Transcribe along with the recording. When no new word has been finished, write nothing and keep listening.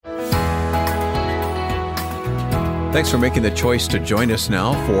Thanks for making the choice to join us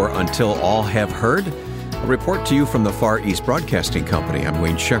now for Until All Have Heard. A report to you from the Far East Broadcasting Company. I'm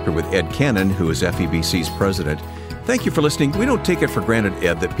Wayne Shepherd with Ed Cannon, who is FEBC's president. Thank you for listening. We don't take it for granted,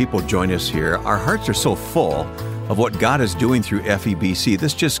 Ed, that people join us here. Our hearts are so full of what God is doing through FEBC.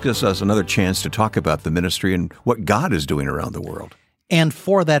 This just gives us another chance to talk about the ministry and what God is doing around the world. And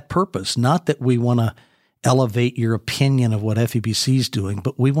for that purpose, not that we want to elevate your opinion of what FEBC is doing,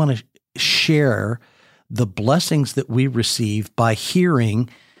 but we want to share the blessings that we receive by hearing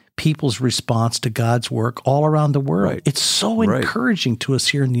people's response to God's work all around the world. Right. It's so encouraging to us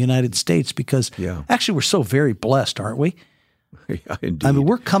here in the United States because actually we're so very blessed, aren't we? Yeah, indeed. I mean,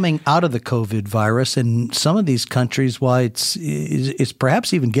 we're coming out of the COVID virus, and some of these countries, why it's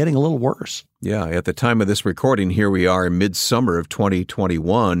perhaps even getting a little worse. Yeah, at the time of this recording, here we are in midsummer of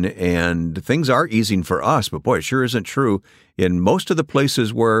 2021, and things are easing for us, but boy, it sure isn't true in most of the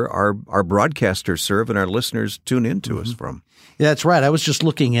places where our broadcasters serve and our listeners tune into us from. Yeah, that's right. I was just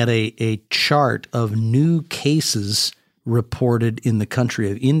looking at a chart of new cases reported in the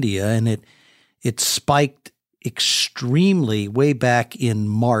country of India, and it spiked extremely way back in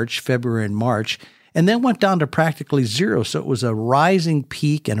February and March, and then went down to practically zero. So it was a rising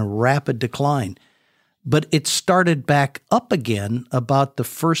peak and a rapid decline. But it started back up again about the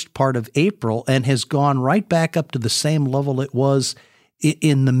first part of April and has gone right back up to the same level it was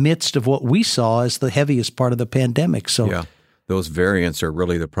in the midst of what we saw as the heaviest part of the pandemic. So yeah, those variants are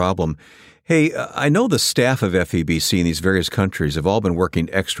really the problem. Hey, I know the staff of FEBC in these various countries have all been working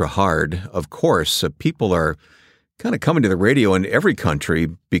extra hard. Of course, people are kind of coming to the radio in every country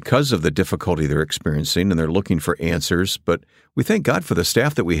because of the difficulty they're experiencing, and they're looking for answers. But we thank God for the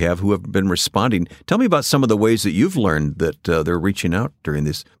staff that we have who have been responding. Tell me about some of the ways that you've learned that they're reaching out during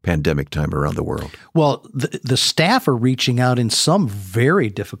this pandemic time around the world. Well, the staff are reaching out in some very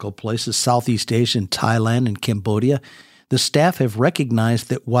difficult places, Southeast Asia and Thailand and Cambodia. The staff have recognized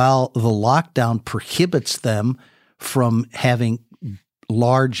that while the lockdown prohibits them from having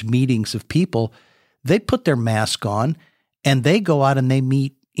large meetings of people, they put their mask on and they go out and they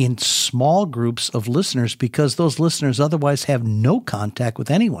meet in small groups of listeners because those listeners otherwise have no contact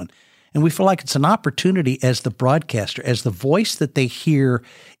with anyone. And we feel like it's an opportunity as the broadcaster, as the voice that they hear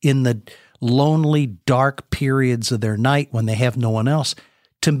in the lonely, dark periods of their night when they have no one else,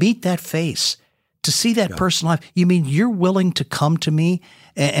 to meet that face, to see that person live. You mean you're willing to come to me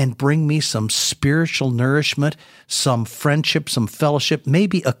and bring me some spiritual nourishment, some friendship, some fellowship,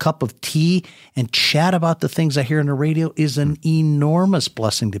 maybe a cup of tea, and chat about the things I hear on the radio is an enormous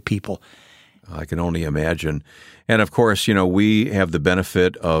blessing to people. I can only imagine. And of course, we have the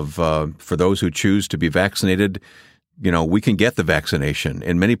benefit of, for those who choose to be vaccinated, we can get the vaccination.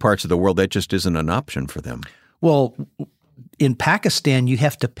 In many parts of the world, that just isn't an option for them. Well, in Pakistan, you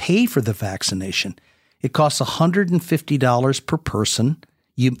have to pay for the vaccination. It costs $150 per person.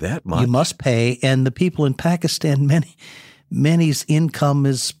 That much? You must pay, and the people in Pakistan, many's income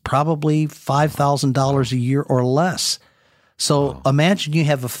is probably $5,000 a year or less. So imagine you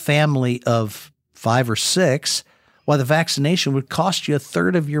have a family of 5 or 6, while the vaccination would cost you a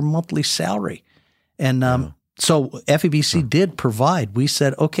third of your monthly salary. And so FEBC did provide. We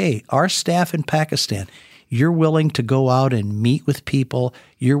said, okay, our staff in Pakistan, you're willing to go out and meet with people.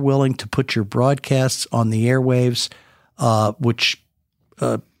 You're willing to put your broadcasts on the airwaves, which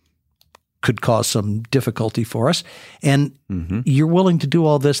could cause some difficulty for us. And you're willing to do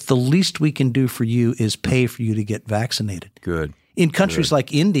all this. The least we can do for you is pay for you to get vaccinated. Good. In countries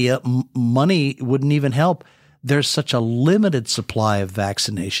like India, money wouldn't even help. There's such a limited supply of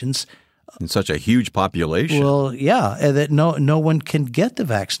vaccinations. And such a huge population. Well, yeah, that no one can get the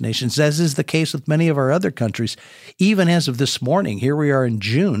vaccinations, as is the case with many of our other countries. Even as of this morning, here we are in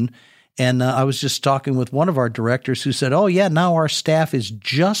June, and I was just talking with one of our directors who said, oh, yeah, now our staff is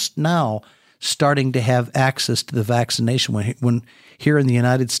just now starting to have access to the vaccination when here in the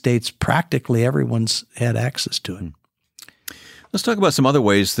United States, practically everyone's had access to it. Let's talk about some other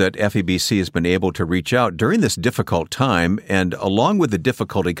ways that FEBC has been able to reach out during this difficult time. And along with the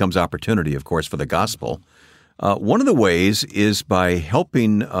difficulty comes opportunity, of course, for the gospel. One of the ways is by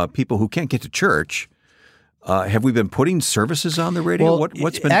helping people who can't get to church. Have we been putting services on the radio? Well,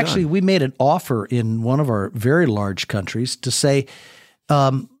 What's been actually, done? we made an offer in one of our very large countries to say,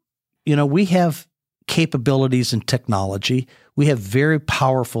 we have capabilities in technology. We have very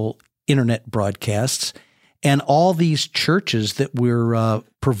powerful internet broadcasts. And all these churches that we're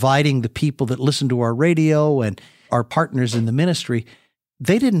providing the people that listen to our radio and our partners in the ministry,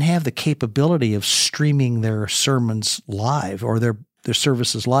 they didn't have the capability of streaming their sermons live or their their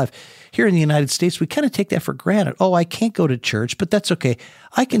services live. Here in the United States, we kind of take that for granted. Oh, I can't go to church, but that's okay.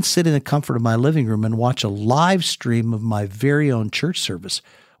 I can sit in the comfort of my living room and watch a live stream of my very own church service.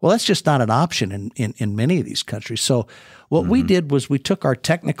 Well, that's just not an option in many of these countries. So what we did was we took our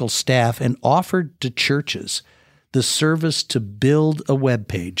technical staff and offered to churches the service to build a web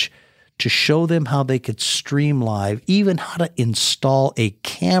page, to show them how they could stream live, even how to install a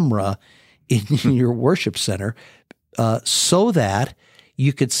camera in your worship center, so that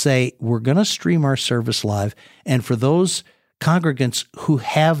you could say, we're going to stream our service live. And for those congregants who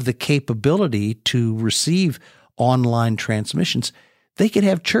have the capability to receive online transmissions, they could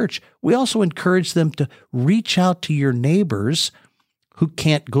have church. We also encourage them to reach out to your neighbors who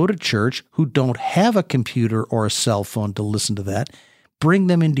can't go to church, who don't have a computer or a cell phone to listen to that. Bring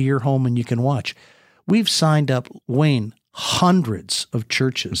them into your home and you can watch. We've signed up, Wayne, hundreds of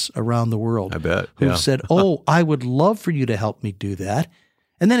churches around the world, I bet, who've said, oh, I would love for you to help me do that.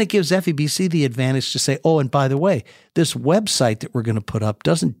 And then it gives FEBC the advantage to say, oh, and by the way, this website that we're going to put up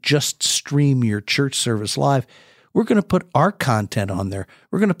doesn't just stream your church service live. We're going to put our content on there.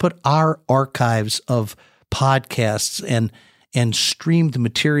 We're going to put our archives of podcasts and streamed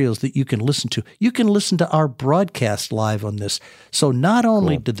materials that you can listen to. You can listen to our broadcast live on this. So not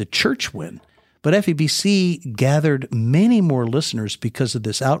only did the church win, but FEBC gathered many more listeners because of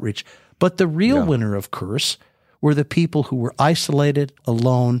this outreach. But the real winner, of course, were the people who were isolated,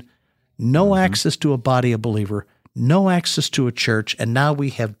 alone, no access to a body of believer, no access to a church, and now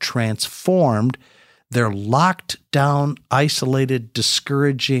we have transformed their locked down, isolated,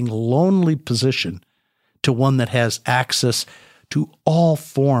 discouraging, lonely position to one that has access to all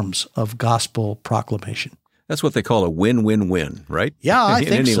forms of gospel proclamation. That's what they call a win-win-win, right? Yeah, I in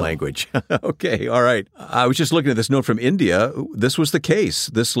think any so. language. Okay, all right. I was just looking at this note from India. This was the case.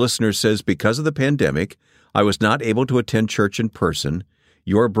 This listener says, because of the pandemic, I was not able to attend church in person.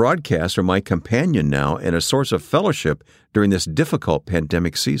 Your broadcasts are my companion now and a source of fellowship during this difficult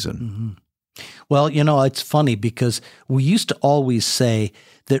pandemic season. Well, it's funny because we used to always say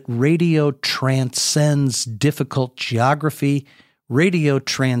that radio transcends difficult geography, radio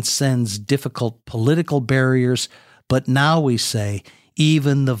transcends difficult political barriers, but now we say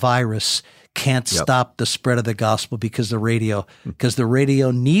even the virus can't stop the spread of the gospel because the radio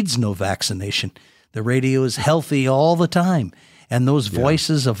needs no vaccination. The radio is healthy all the time. And those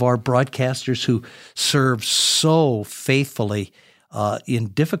voices of our broadcasters who serve so faithfully in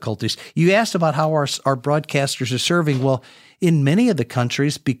difficulties. You asked about how our broadcasters are serving. Well, in many of the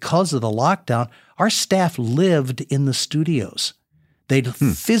countries, because of the lockdown, our staff lived in the studios. They'd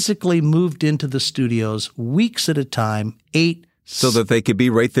physically moved into the studios weeks at a time, so that they could be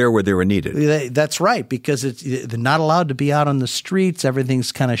right there where they were needed. That's right, because they're not allowed to be out on the streets.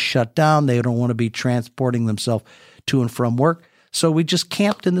 Everything's kind of shut down. They don't want to be transporting themselves to and from work. So we just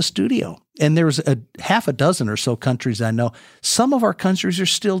camped in the studio. And there's half a dozen or so countries I know. Some of our countries are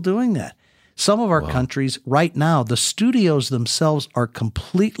still doing that. Some of our countries right now, the studios themselves are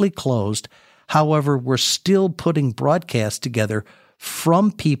completely closed. However, we're still putting broadcasts together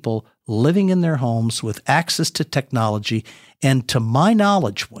from people living in their homes with access to technology. And to my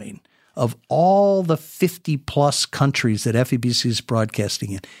knowledge, Wayne, of all the 50-plus countries that FEBC is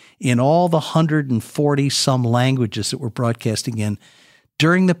broadcasting in all the 140-some languages that we're broadcasting in,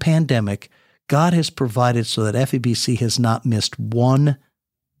 during the pandemic, God has provided so that FEBC has not missed one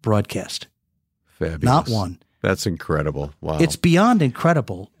broadcast. Fabulous. Not one. That's incredible. Wow. It's beyond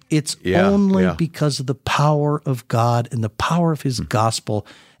incredible. It's only because of the power of God and the power of His gospel.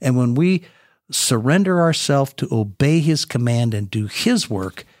 And when we surrender ourselves to obey His command and do His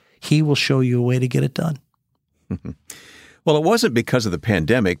work, He will show you a way to get it done. Well, it wasn't because of the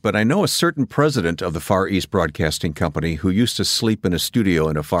pandemic, but I know a certain president of the Far East Broadcasting Company who used to sleep in a studio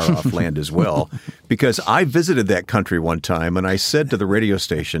in a far-off land as well, because I visited that country one time, and I said to the radio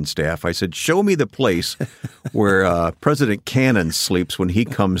station staff, I said, show me the place where President Cannon sleeps when he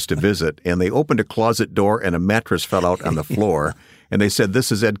comes to visit. And they opened a closet door, and a mattress fell out on the floor, and they said,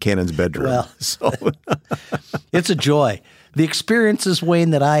 this is Ed Cannon's bedroom. Well, it's a joy. The experiences, Wayne,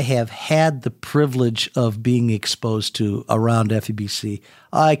 that I have had the privilege of being exposed to around FEBC,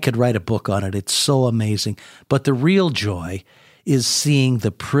 I could write a book on it. It's so amazing. But the real joy is seeing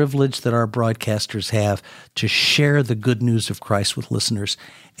the privilege that our broadcasters have to share the good news of Christ with listeners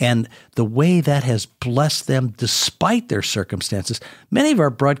and the way that has blessed them despite their circumstances. Many of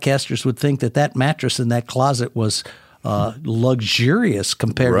our broadcasters would think that mattress in that closet was luxurious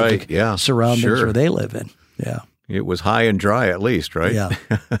compared to the surroundings where they live in. Yeah. It was high and dry at least, right?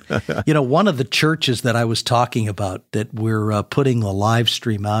 Yeah. One of the churches that I was talking about that we're putting a live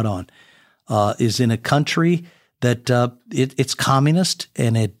stream out on is in a country that it's communist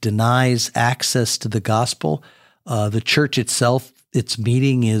and it denies access to the gospel. The church itself, its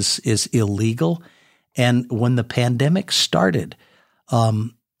meeting is illegal. And when the pandemic started,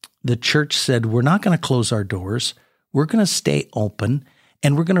 the church said, we're not going to close our doors. We're going to stay open,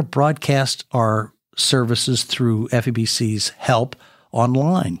 and we're going to broadcast our services through FEBC's help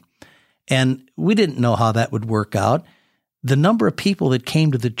online. And we didn't know how that would work out. The number of people that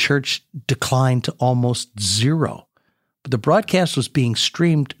came to the church declined to almost zero. But the broadcast was being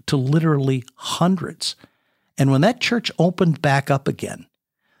streamed to literally hundreds. And when that church opened back up again,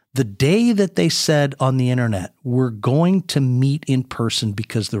 the day that they said on the internet, we're going to meet in person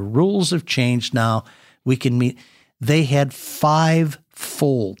because the rules have changed now, we can meet, they had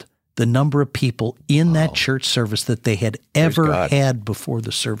five-fold the number of people in that church service that they had ever had before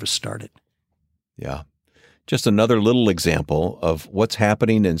the service started. Yeah. Just another little example of what's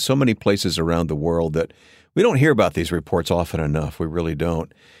happening in so many places around the world that we don't hear about these reports often enough. We really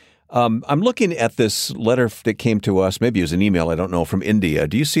don't. I'm looking at this letter that came to us, maybe it was an email, I don't know, from India.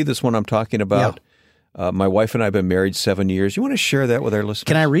 Do you see this one I'm talking about? Yeah. My wife and I have been married 7 years. You want to share that with our listeners?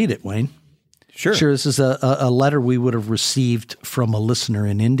 Can I read it, Wayne? Sure. Sure. This is a letter we would have received from a listener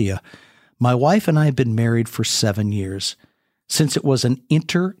in India. My wife and I have been married for 7 years. Since it was an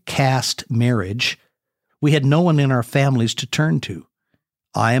intercaste marriage, we had no one in our families to turn to.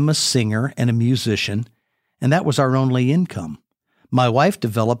 I am a singer and a musician, and that was our only income. My wife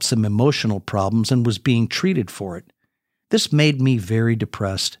developed some emotional problems and was being treated for it. This made me very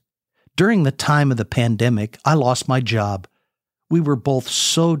depressed. During the time of the pandemic, I lost my job. We were both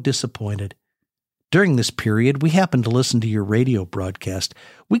so disappointed. During this period, we happened to listen to your radio broadcast.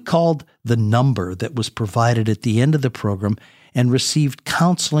 We called the number that was provided at the end of the program and received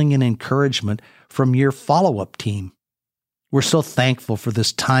counseling and encouragement from your follow-up team. We're so thankful for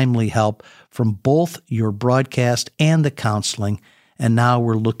this timely help from both your broadcast and the counseling, and now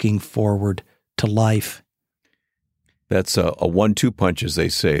we're looking forward to life. That's a 1-2 punch, as they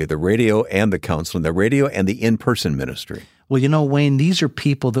say, the radio and the counseling, the radio and the in-person ministry. Well, you know, Wayne, these are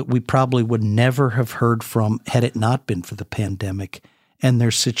people that we probably would never have heard from had it not been for the pandemic and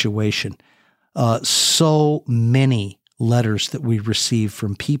their situation. So many letters that we receive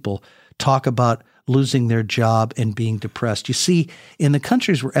from people talk about losing their job and being depressed. You see, in the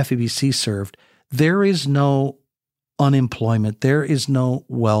countries where FEBC served, there is no unemployment, there is no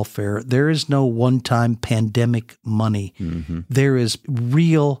welfare, there is no one-time pandemic money. Mm-hmm. There is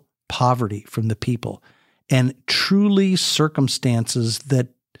real poverty from the people, and truly circumstances that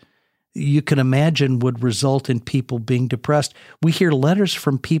you can imagine would result in people being depressed. We hear letters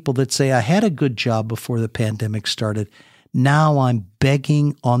from people that say, I had a good job before the pandemic started. Now I'm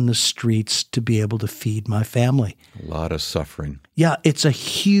begging on the streets to be able to feed my family. A lot of suffering. Yeah, it's a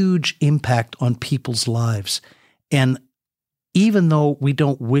huge impact on people's lives. And even though we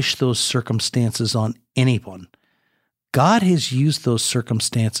don't wish those circumstances on anyone, God has used those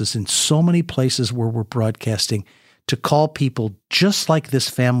circumstances in so many places where we're broadcasting to call people just like this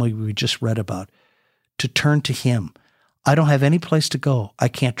family we just read about to turn to Him. I don't have any place to go. I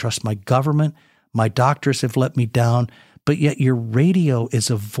can't trust my government. My doctors have let me down. But yet your radio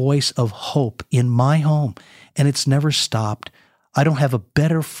is a voice of hope in my home, and it's never stopped. I don't have a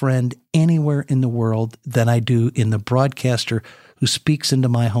better friend anywhere in the world than I do in the broadcaster who speaks into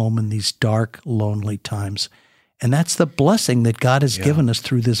my home in these dark, lonely times. And that's the blessing that God has given us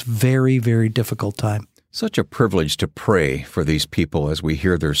through this very, very difficult time. Such a privilege to pray for these people as we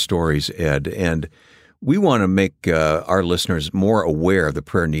hear their stories, Ed. And we want to make our listeners more aware of the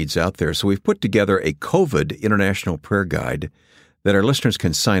prayer needs out there. So we've put together a COVID International Prayer Guide that our listeners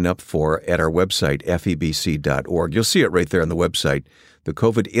can sign up for at our website, febc.org. You'll see it right there on the website, the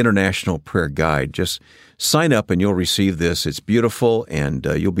COVID International Prayer Guide. Just sign up and you'll receive this. It's beautiful, and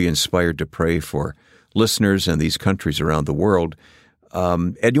you'll be inspired to pray for listeners in these countries around the world.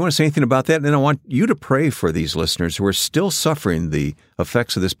 Ed, you want to say anything about that? And then I want you to pray for these listeners who are still suffering the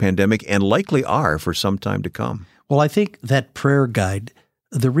effects of this pandemic and likely are for some time to come. Well, I think that prayer guide,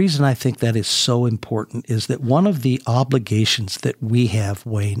 the reason I think that is so important is that one of the obligations that we have,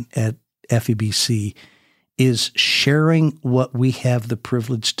 Wayne, at FEBC is sharing what we have the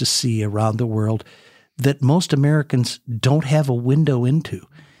privilege to see around the world that most Americans don't have a window into.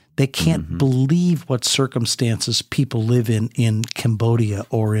 They can't believe what circumstances people live in Cambodia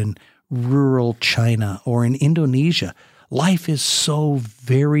or in rural China or in Indonesia. Life is so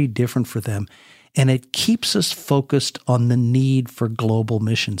very different for them, and it keeps us focused on the need for global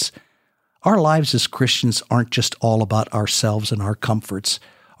missions. Our lives as Christians aren't just all about ourselves and our comforts.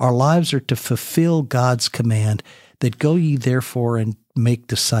 Our lives are to fulfill God's command that go ye therefore and make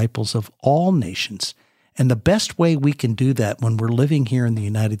disciples of all nations, And the best way we can do that when we're living here in the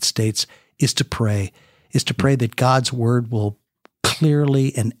United States is to pray that God's word will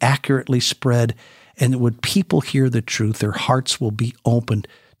clearly and accurately spread, and that when people hear the truth, their hearts will be opened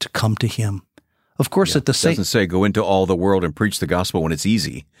to come to Him. Of course, at the same... It doesn't say go into all the world and preach the gospel when it's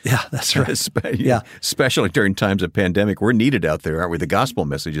easy. Yeah, that's right. Especially during times of pandemic. We're needed out there, aren't we? The gospel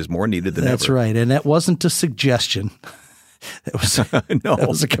message is more needed than ever. That's right. And that wasn't a suggestion. That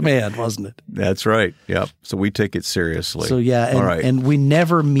was a command, wasn't it? That's right. Yep. So we take it seriously. So all right. And we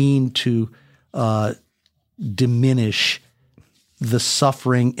never mean to diminish the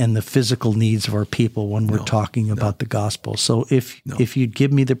suffering and the physical needs of our people when we're talking about the gospel. So if you'd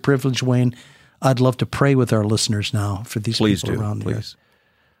give me the privilege, Wayne, I'd love to pray with our listeners now for these people around here.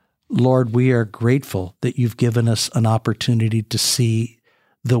 Lord, we are grateful that you've given us an opportunity to see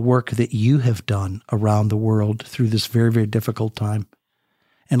the work that you have done around the world through this very, very difficult time.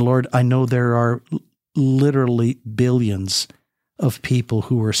 And Lord, I know there are literally billions of people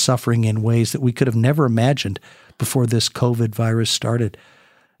who are suffering in ways that we could have never imagined before this COVID virus started.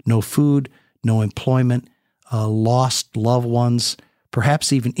 No food, no employment, lost loved ones,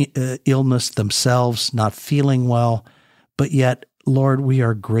 perhaps even illness themselves, not feeling well. But yet, Lord, we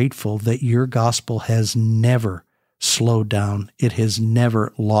are grateful that your gospel has never slowed down. It has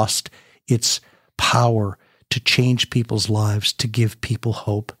never lost its power to change people's lives, to give people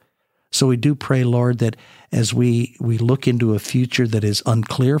hope. So we do pray, Lord, that as we look into a future that is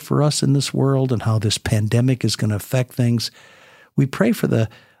unclear for us in this world and how this pandemic is going to affect things, we pray for the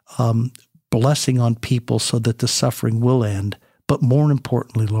blessing on people so that the suffering will end. But more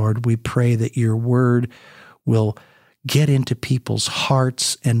importantly, Lord, we pray that your word will get into people's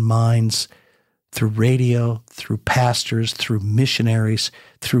hearts and minds through radio, through pastors, through missionaries,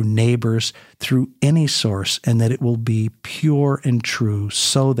 through neighbors, through any source, and that it will be pure and true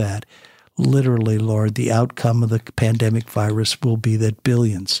so that literally, Lord, the outcome of the pandemic virus will be that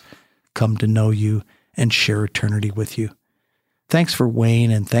billions come to know you and share eternity with you. Thanks for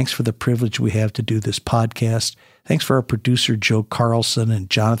Wayne, and thanks for the privilege we have to do this podcast. Thanks for our producer, Joe Carlson, and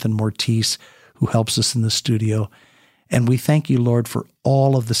Jonathan Mortiz, who helps us in the studio. And we thank you, Lord, for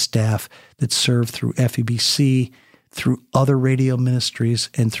all of the staff that serve through FEBC, through other radio ministries,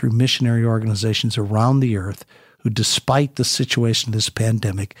 and through missionary organizations around the earth who, despite the situation of this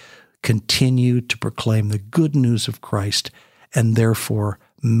pandemic, continue to proclaim the good news of Christ and therefore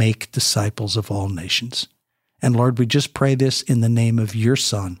make disciples of all nations. And Lord, we just pray this in the name of your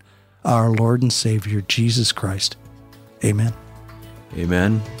Son, our Lord and Savior, Jesus Christ. Amen.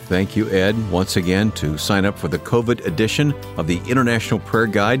 Amen. Thank you, Ed, once again, to sign up for the COVID edition of the International Prayer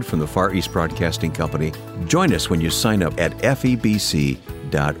Guide from the Far East Broadcasting Company. Join us when you sign up at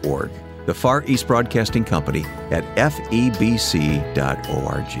febc.org. The Far East Broadcasting Company at febc.org.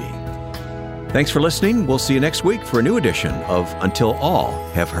 Thanks for listening. We'll see you next week for a new edition of Until All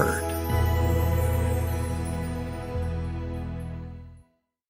Have Heard.